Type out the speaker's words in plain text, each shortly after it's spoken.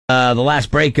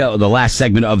The last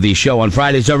segment of the show on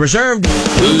Fridays are reserved.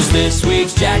 Who's this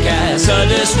week's jackass? A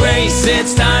disgrace.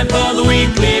 It's time for the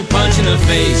weekly punch in the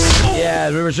face. Yeah,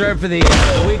 we're reserved for the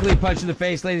weekly punch in the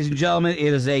face, ladies and gentlemen.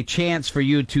 It is a chance for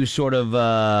you to sort of,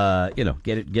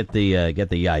 get the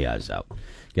yayas out.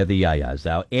 Get the yayas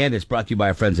out. And it's brought to you by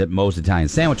our friends at Moe's Italian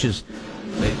Sandwiches.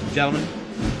 Ladies and gentlemen,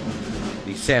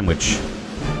 the sandwich.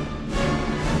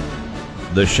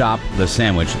 The shop, the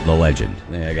sandwich, the legend.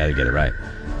 Yeah, I got to get it right.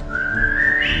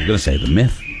 I'm going to say the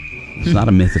myth. It's not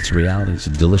a myth, it's a reality. It's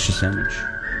a delicious sandwich.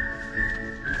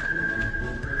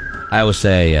 I always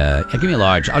say, give me a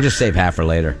large. I'll just save half for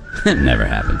later. It never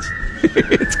happens.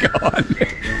 It's gone.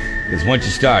 Because once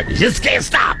you start, you just can't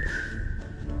stop.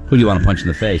 Who do you want to punch in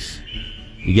the face?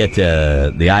 You get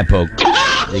the eye poke.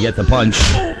 You get the punch.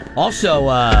 Also,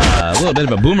 a little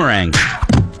bit of a boomerang.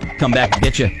 Come back and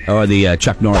get you. Or the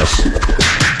Chuck Norris.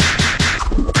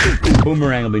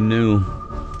 Boomerang will be new.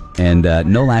 And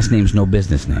no last names, no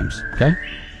business names. Okay?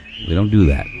 We don't do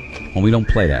that. Well, we don't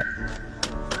play that.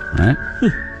 All right?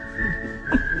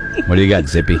 What do you got,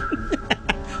 Zippy?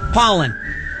 Pollen.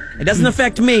 It doesn't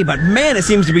affect me, but man, it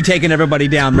seems to be taking everybody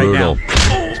down right now.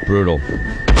 It's brutal.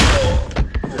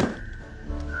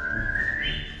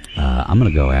 I'm going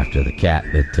to go after the cat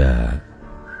that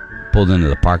pulled into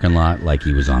the parking lot like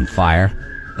he was on fire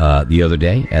the other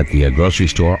day at the grocery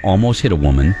store, almost hit a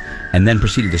woman, and then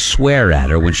proceeded to swear at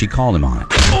her when she called him on it.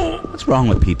 What's wrong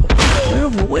with people?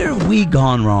 Where have we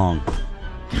gone wrong?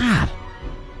 God.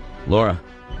 Laura.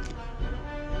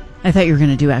 I thought you were going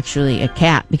to do actually a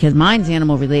cat, because mine's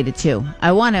animal related too.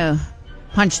 I want to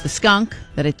punch the skunk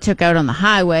that I took out on the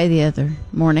highway the other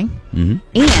morning, and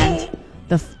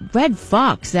the red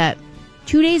fox that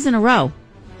 2 days in a row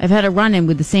I've had a run-in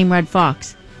with the same red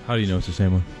fox. How do you know it's the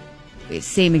same one?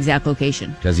 Same exact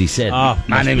location. Because he said,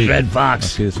 my name is Red Fox.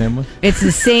 Must be the same one? It's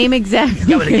the same exact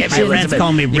location. Reds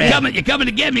call me Red. You're coming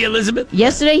to get me, Elizabeth?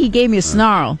 Yesterday he gave me a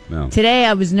snarl. No. Today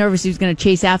I was nervous he was going to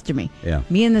chase after me. Yeah.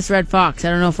 Me and this red fox. I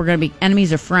don't know if we're going to be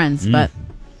enemies or friends, but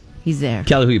he's there.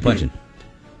 Kelly, who you punching?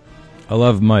 I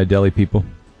love my deli people,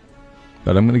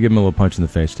 but I'm going to give them a little punch in the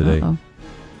face today. Uh-oh.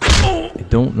 I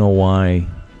don't know why,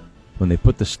 when they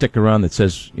put the sticker on that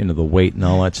says, the weight and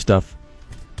all that stuff,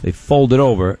 they fold it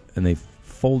over, and they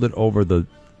fold it over the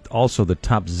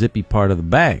top zippy part of the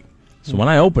bag. So when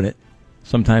I open it,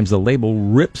 sometimes the label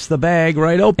rips the bag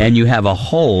right open. And you have a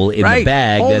hole in the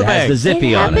bag that has the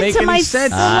zippy on it. It happened to my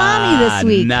salami this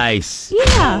week. Nice.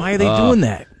 Yeah. Why are they doing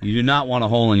that? You do not want a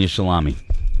hole in your salami.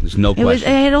 There's no question.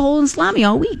 I had a hole in salami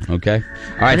all week. Okay.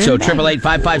 All right, so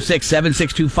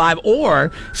 888-556-7625 or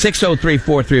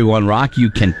 603-431-ROCK. You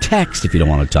can text if you don't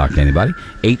want to talk to anybody.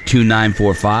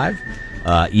 82945.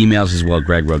 Emails as well,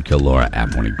 Greg Roadkill, Laura at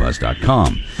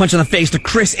morningbuzz.com. Punch in the face to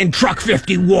Chris in Truck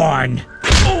 51.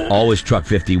 Always Truck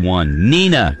 51.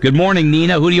 Nina. Good morning,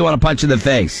 Nina. Who do you want to punch in the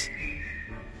face?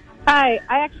 Hi.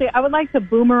 I would like to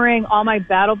boomerang all my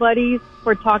battle buddies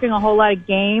for talking a whole lot of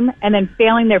game and then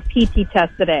failing their PT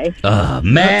test today.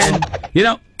 Man.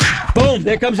 Boom.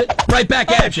 There comes it. Right back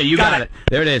at you. You got it.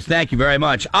 There it is. Thank you very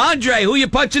much. Andre, who you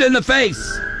punching in the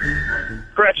face?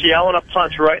 Gretchen, I want to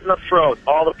punch right in the throat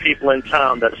all the people in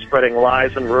town that are spreading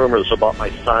lies and rumors about my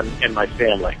son and my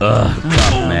family. Tough,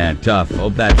 man, tough.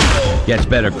 Hope that gets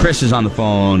better. Chris is on the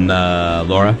phone,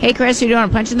 Laura. Hey, Chris, who do you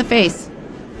want to punch in the face?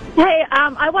 Hey,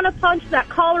 I want to punch that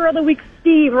caller of the week,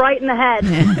 Steve, right in the head.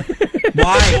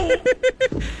 Why?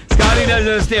 Scotty doesn't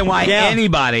understand why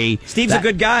anybody... Steve's a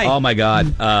good guy. Oh, my God.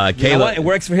 Kayla... You know what? It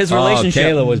works for his relationship.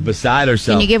 Kayla was beside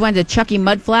herself. Can you give one to Chucky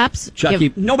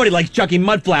Mudflaps? Nobody likes Chucky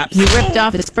Mudflaps. He ripped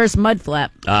off his first mudflap.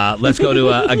 Let's go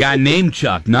to a guy named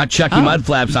Chuck. Not Chucky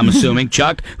Mudflaps, I'm assuming.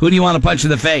 Chuck, who do you want to punch in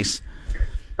the face?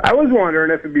 I was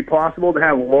wondering if it'd be possible to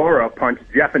have Laura punch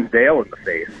Jeff and Dale in the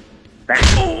face.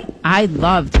 I'd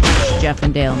love to punch Jeff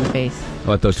and Dale in the face.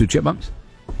 What, those two chipmunks?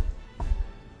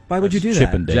 Why would you do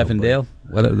Chip that? and Dale, Jeff and Dale?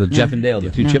 What are the Jeff and Dale? The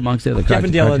two chipmunks there? Jeff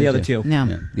and Dale are the other two. No.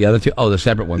 Yeah. The other two? Oh, the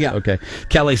separate ones. Yeah. Okay.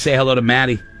 Kelly, say hello to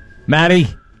Maddie. Maddie,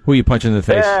 who are you punching in the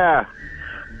face? Yeah,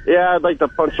 I'd like to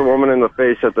punch a woman in the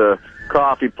face at the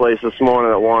coffee place this morning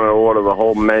that wanted to order the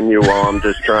whole menu while I'm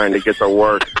just trying to get to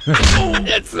work.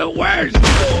 It's the worst.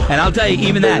 And I'll tell you,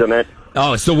 even that. Isn't it?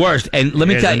 Oh, it's the worst. And let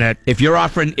me tell you, if you're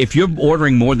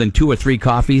ordering more than 2 or 3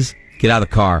 coffees, get out of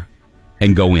the car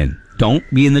and go in. Don't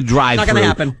be in the drive-thru Not gonna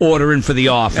happen. ordering for the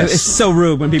office. It's so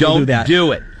rude when people do that. Don't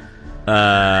do it.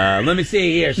 Let me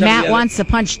see here. Matt wants to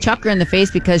punch Chucker in the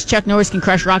face because Chuck Norris can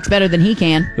crush rocks better than he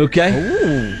can. Okay.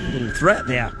 Ooh, little threat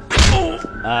there.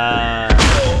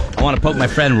 I want to poke my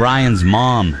friend Ryan's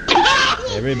mom.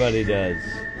 Everybody does.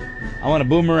 I want to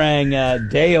boomerang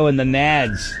Deo and the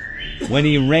Nads. When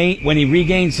he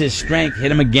regains his strength,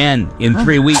 hit him again in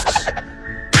 3 weeks.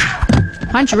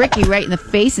 Punch Ricky right in the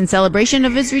face in celebration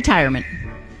of his retirement.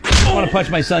 I want to punch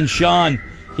my son, Sean.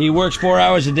 He works 4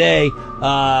 hours a day,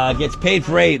 gets paid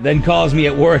for 8, then calls me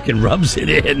at work and rubs it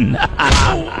in.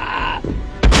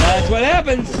 That's what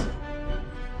happens.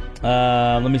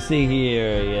 Let me see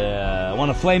here. Yeah, I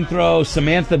want to flamethrow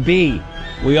Samantha B.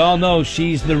 We all know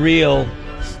she's the real.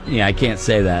 Yeah, I can't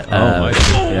say that.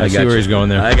 I see where he's going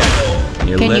there. I got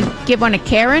you. Can you give one to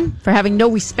Karen for having no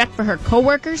respect for her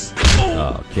coworkers?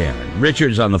 Oh, Karen.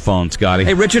 Richard's on the phone, Scotty.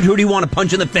 Hey, Richard, who do you want to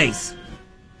punch in the face?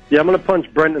 Yeah, I'm going to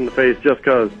punch Brent in the face just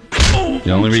because.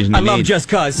 The only reason I you love need. just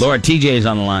cuz. Laura, TJ's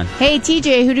on the line. Hey,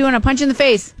 TJ, who do you want to punch in the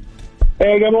face?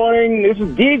 Hey, good morning. This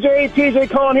is TJ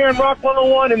calling here in Rock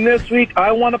 101, and this week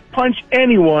I want to punch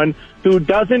anyone who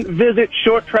doesn't visit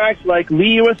short tracks like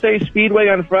Lee USA Speedway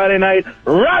on Friday night.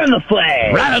 Right in the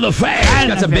flag! Right on the face.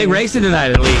 Got some big racing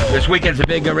tonight at least. This weekend's a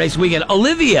big race weekend.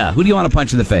 Olivia, who do you want to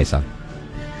punch in the face on?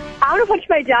 I want to punch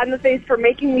my dad in the face for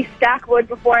making me stack wood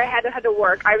before I had to head to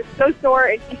work. I was so sore,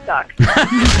 and he sucked.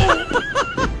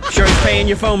 Sure he's paying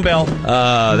your phone bill.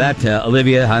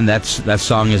 Olivia, hon, that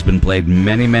song has been played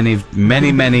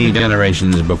many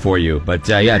generations before you. But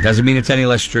yeah, it doesn't mean it's any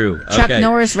less true. Chuck Okay.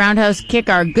 Norris roundhouse kick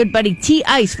our good buddy T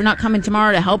Ice for not coming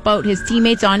tomorrow to help out his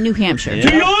teammates on New Hampshire.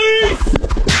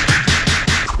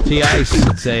 T-Ice.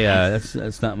 It's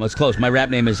that's not much close. My rap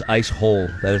name is Ice Hole.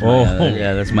 That is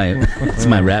my that's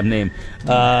my rap name.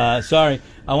 Sorry,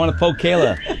 I want to poke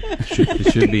Kayla.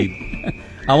 It should be.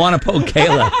 I want to poke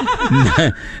Kayla.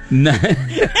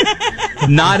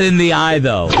 Not in the eye,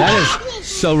 though. That is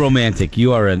so romantic.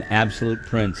 You are an absolute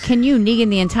prince. Can you Negan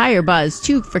the entire buzz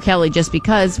too for Kelly just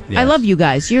because? Yes. I love you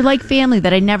guys. You're like family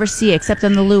that I never see except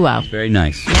on the luau. Very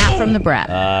nice. Nat from the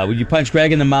Brat. Would you punch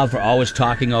Greg in the mouth for always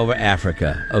talking over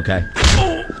Africa? Okay.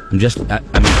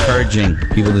 I'm encouraging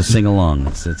people to sing along.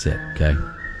 That's it. Okay.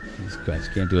 Jesus Christ,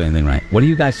 can't do anything right. What are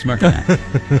you guys smirking at?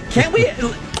 Can't we?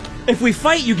 If we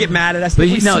fight, you get mad at us. But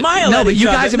But we smile at but each you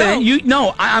other. guys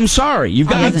No. I'm sorry. You've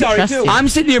got. He I'm doesn't sorry, trust too. you. I'm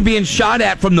sitting here being shot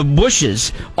at from the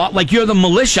bushes, like you're the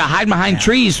militia hiding behind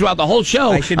trees throughout the whole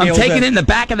show. I should be I'm able taking to- it in the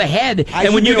back of the head, I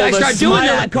and when should you be guys able to start doing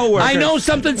smile that, at coworkers. I know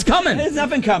something's coming. There's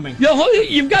nothing coming.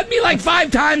 You've got me like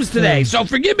 5 times today, so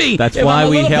forgive me. That's if why I'm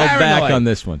a we little held paranoid. back on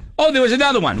this one. Oh, there was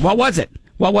another one. What was it?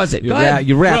 Go ahead.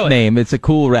 Your rap Throw it. name. It's a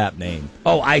cool rap name.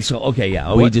 Oh, ISO. Okay, yeah.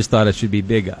 Oh, We what? just thought it should be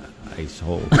Big Ice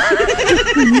Hole.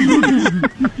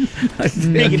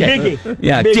 Biggie.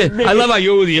 Yeah, I love how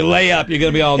you lay up. You're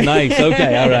going to be all nice.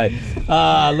 Okay, all right.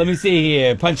 Let me see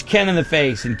here. Punch Ken in the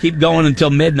face and keep going until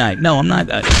midnight. No, I'm not.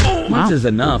 Once is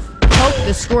enough. Poke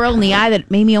the squirrel in the eye that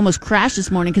made me almost crash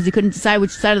this morning because he couldn't decide which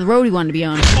side of the road he wanted to be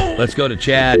on. Let's go to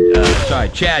Chad.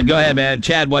 Chad, go ahead, man.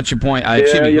 Chad, what's your point? I'm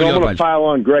going to pile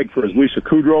on Greg for his Lisa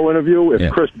Kudrow interview.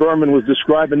 If Chris Berman was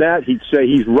describing that, he'd say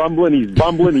he's rumbling, he's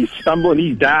bumbling, he's stumbling,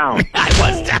 he's down. I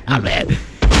was down, man.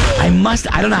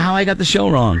 I don't know how I got the show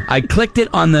wrong. I clicked it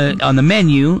on the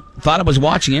menu, thought I was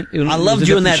watching it. I loved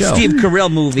you in that Steve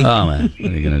Carell movie. Oh, man.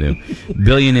 What are you going to do?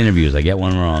 Billion interviews. I get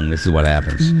one wrong. This is what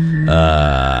happens.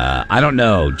 I don't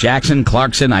know. Jackson,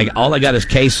 Clarkson, all I got is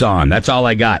Case on. That's all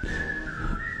I got.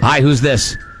 Hi, who's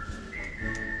this?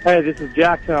 Hey, this is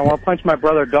Jackson. I want to punch my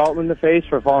brother Dalton in the face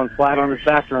for falling flat on his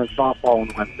back during softball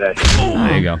on Wednesday.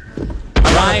 There you go.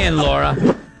 Ryan, Laura.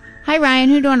 Hi, Ryan.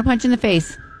 Who do you want to punch in the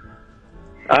face?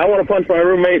 I want to punch my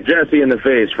roommate Jesse in the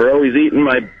face for always eating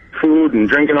my food and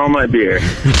drinking all my beer.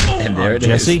 And there it is.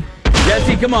 Jesse?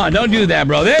 Jesse, come on. Don't do that,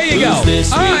 bro. There you go. Who's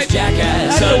this All week's right.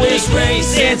 jackass of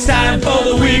disgrace? It's time for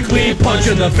the weekly punch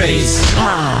in the face.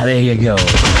 Ah, there you go.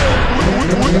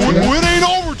 It ain't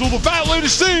over till the fat lady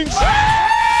sings.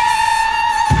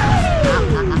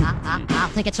 I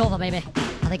think it's over, baby.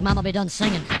 I think Mama will be done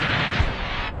singing.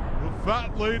 The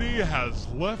fat lady has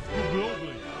left the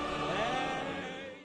building.